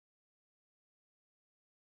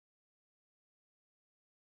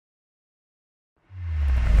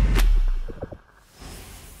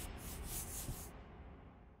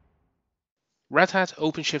Red Hat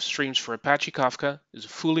OpenShift Streams for Apache Kafka is a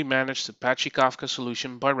fully managed Apache Kafka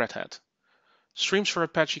solution by Red Hat. Streams for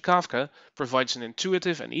Apache Kafka provides an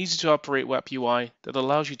intuitive and easy-to-operate web UI that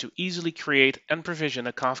allows you to easily create and provision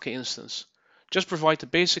a Kafka instance. Just provide the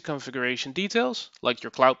basic configuration details, like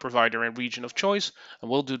your cloud provider and region of choice, and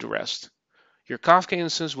we'll do the rest. Your Kafka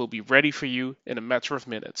instance will be ready for you in a matter of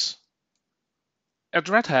minutes. At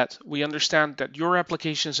Red Hat, we understand that your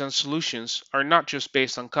applications and solutions are not just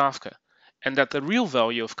based on Kafka, and that the real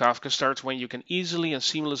value of Kafka starts when you can easily and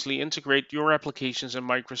seamlessly integrate your applications and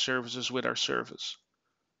microservices with our service.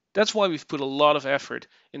 That's why we've put a lot of effort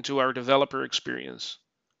into our developer experience.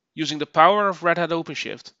 Using the power of Red Hat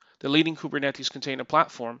OpenShift, the leading Kubernetes container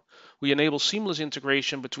platform, we enable seamless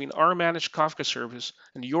integration between our managed Kafka service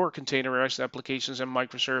and your containerized applications and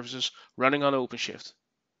microservices running on OpenShift.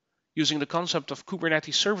 Using the concept of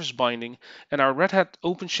Kubernetes service binding and our Red Hat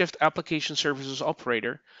OpenShift application services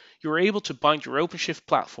operator, you are able to bind your OpenShift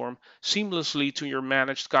platform seamlessly to your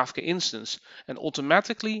managed Kafka instance and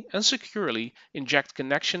automatically and securely inject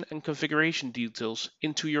connection and configuration details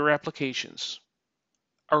into your applications.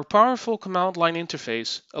 Our powerful command line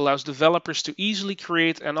interface allows developers to easily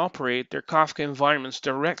create and operate their Kafka environments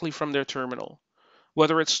directly from their terminal.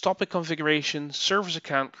 Whether it's topic configuration, service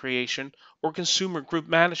account creation, or consumer group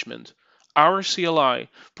management, our CLI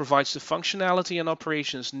provides the functionality and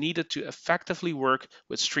operations needed to effectively work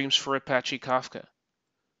with streams for Apache Kafka.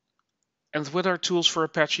 And with our tools for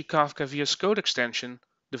Apache Kafka VS Code extension,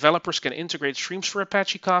 developers can integrate streams for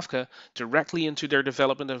Apache Kafka directly into their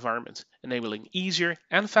development environment, enabling easier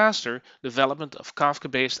and faster development of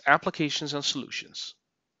Kafka-based applications and solutions.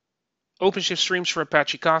 OpenShift Streams for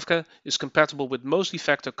Apache Kafka is compatible with most de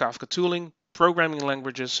facto Kafka tooling, programming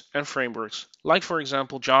languages, and frameworks, like for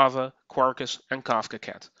example Java, Quarkus, and Kafka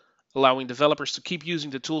Cat, allowing developers to keep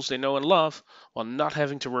using the tools they know and love while not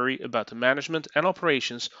having to worry about the management and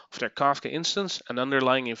operations of their Kafka instance and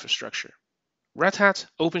underlying infrastructure. Red Hat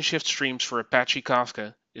OpenShift Streams for Apache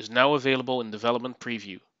Kafka is now available in development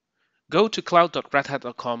preview. Go to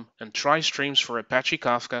cloud.redhat.com and try Streams for Apache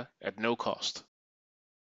Kafka at no cost.